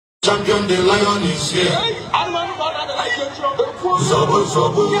champion, the lion is here. Zobo,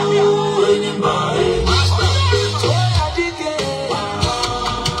 zobo, raining by.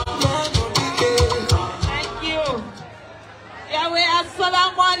 Thank you. Yahweh,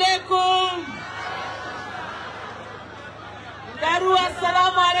 assalamu alaikum. Daru,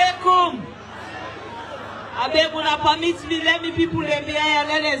 assalamu alaikum. Abeguna permit me, let me people let me and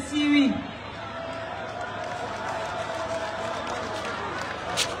let us see we.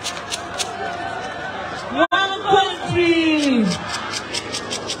 One country,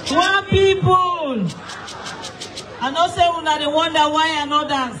 one people. And also una they wonder why I no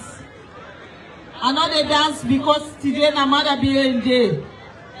dance. I know they dance because today na Maada be here in day.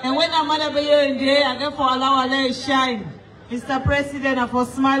 And when na Maada be here in day, I get for allow Allah shine. Mr. President, I for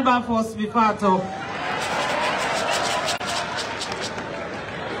smile back for us before I talk.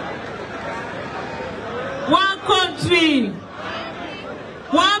 One country,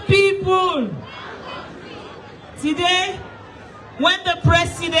 one people. Today, when the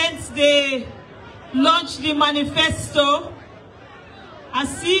presidents they launch the manifesto, I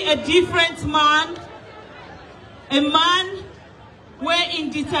see a different man, a man where in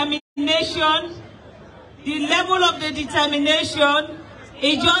determination, the level of the determination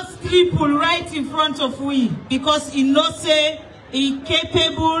is just triple right in front of we, because he knows say he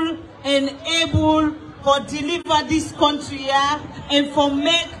capable and able for deliver this country here and for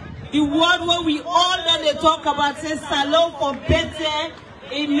make the world where we all know they talk about say salon for better.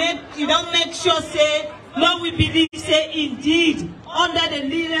 He don't make sure say no, we believe say indeed under the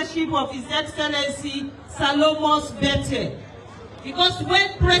leadership of His Excellency Salomon's better. Because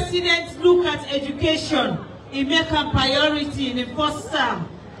when presidents look at education, he make a priority in the first term.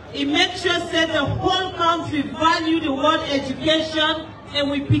 He makes sure that the whole country value the word education,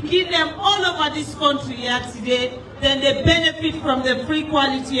 and we begin them all over this country here today, then they benefit from the free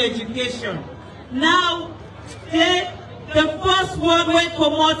quality education. Now, today, the first word we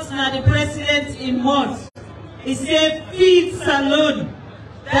promote now the president in month. He said, feed salon.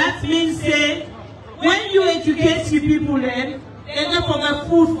 That means say, when you educate your people then, they get for the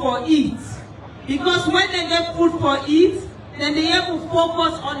food for eat. Because when they get food for eat, then they have to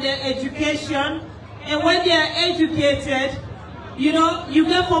focus on their education. And when they are educated, you know, you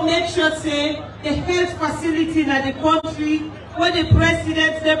get to make sure say the health facility in the country where the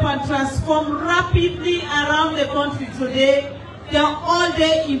president step and transform rapidly around the country today, they're all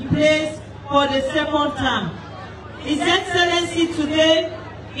there in place for the second term. His Excellency today,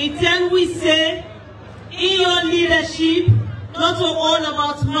 he tell we say, in your leadership, not all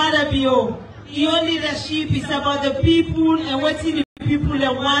about Maada. Your leadership is about the people and what the people they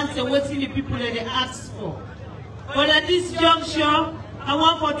want and what the people they ask for. But at this juncture, I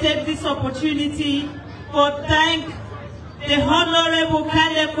want to take this opportunity to thank the Honorable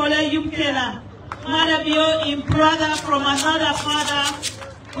Kale Kole Yumkela, Maada in brother from another father,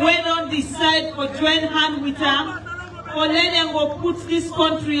 we don't decide to join hand with her, for let them go put this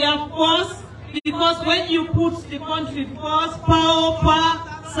country up first, because when you put the country first,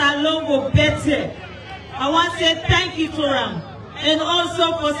 power, salon go better. I want to say thank you to them. And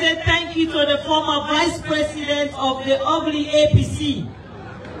also for say thank you to the former Vice President of the ugly APC.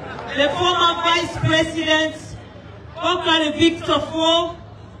 The former Vice President, Okare Victor Fo,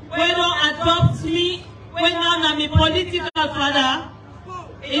 when don't adopt me, when now I'm a political father,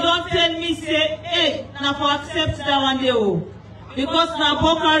 he don't tell me say, hey, now for accept that one day. Because now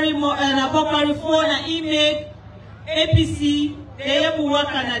Bokari Fo na email APC, they have to work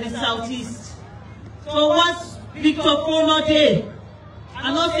in the southeast. So once Victor Fo not there,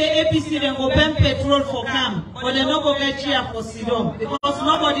 I know say APC then go burn petrol for camp, but they not go get chair for Sidon, because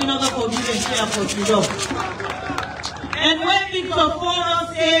nobody not go give a chair for Sidon. And when Victor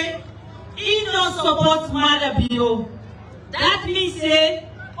Fo say he don't support Maada, that means say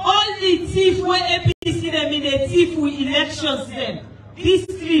all the thief where APC them in the thief with elections them. This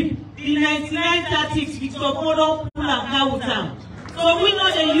trip, the 99 tactics Victor Fo don't pull and count them. So we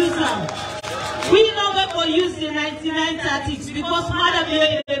know they use them. We know that we use the 99 tactics because Maada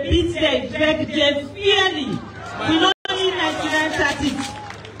beat them, drag them fairly. We don't need 99 tactics.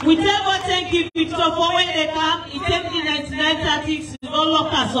 We tell what thank you Victor Fo when they come, he take the 99 tactics, don't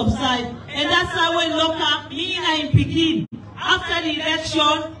lock us upside. And that's how we lock up, me and Pekin. After the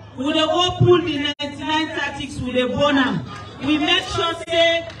election, we will go pull the 99 tactics with the bonum. We make sure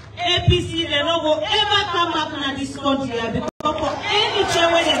say APC they don't go ever come back in this country because for any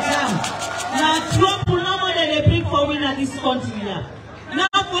time when they come, now trouble no more than they bring for win in this country. Now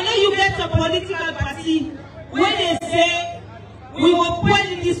when you get a political party, when they say we will point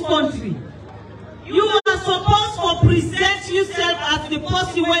in this country, you are supposed to present yourself as the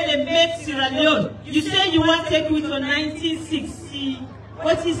person where they make Sierra Leone. You say you want to take it to 1960.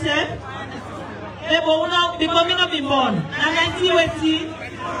 What he said? Now becoming of the born. Now 1980.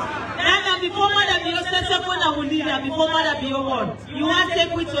 Now before Maada Bio said before Maada Bio born. You want to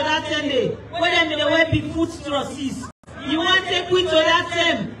take it to that day where they wear big foot trusses. You want to take it to that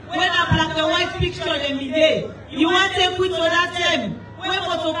time when a black and white picture them be there. You want to take it to that time when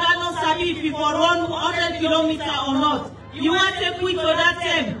Motokano sabi if you run 100 kilometers or not. You want to take it to that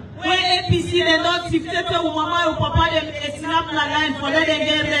time where APC they not tifted to mama or papa them snap la line for let them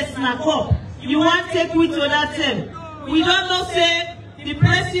get rest na cop. You want to take it to that time. We don't know say the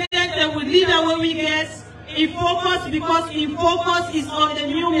president that will lead our we guess he focus because he focus is on the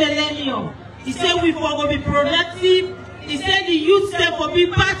new millennium. He said we for be productive. He said the youth there for be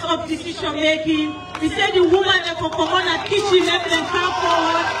part of decision making. He said the woman there for come on and kitchen let them come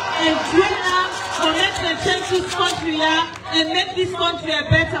forward and train them for let them change this country and make this country a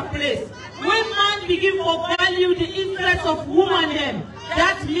better place. When man begin to value the interest of woman then,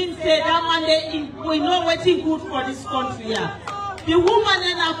 that means that man we know waiting good for this country. The woman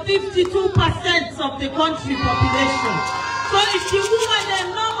then are 52% of the country population. So if the woman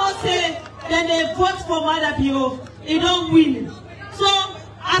then no say then they vote for Maada Bio, they don't win. So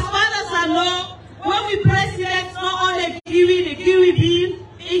as far as I know, when we president not only give the Kiwi bill,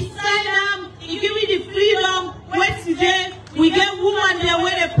 he sign them, he give the freedom. Where today we get women there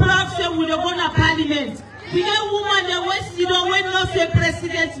where they proud say we don't go to parliament. We get women there where she don't when not say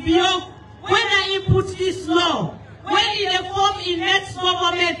presidentbio. When I input this law, when in the form in next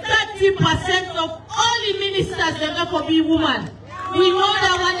government, 30% of all the ministers they go for be women. We know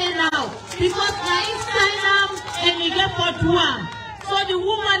that one now because I sign them and we get for do them. So the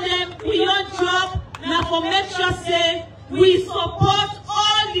woman them we on job now for make sure say we support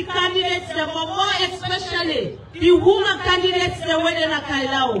all the candidates them, but more especially the woman candidates the way they are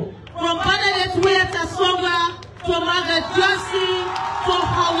Kailao. From candidates we at Songa to Margaret Johnson to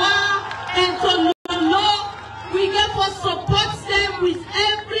Hawa and to Lolo, we get for support them with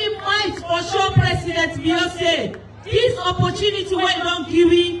every might for sure presidentbio say. This opportunity we don't give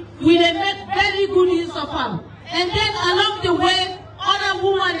we will make very good use of them. And then along the way, other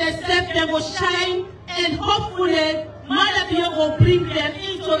women that step they will shine and hopefully Maada Bio will bring them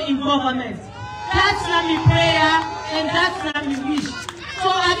into government. That's my prayer and that's my wish. So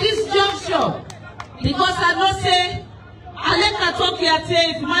at this juncture, because I don't say I let her talk here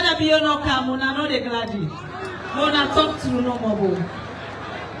say if Maada Bio no come, I know they gladly. Gonna talk to no more.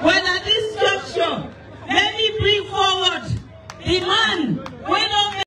 When at this juncture, let me bring forward the man when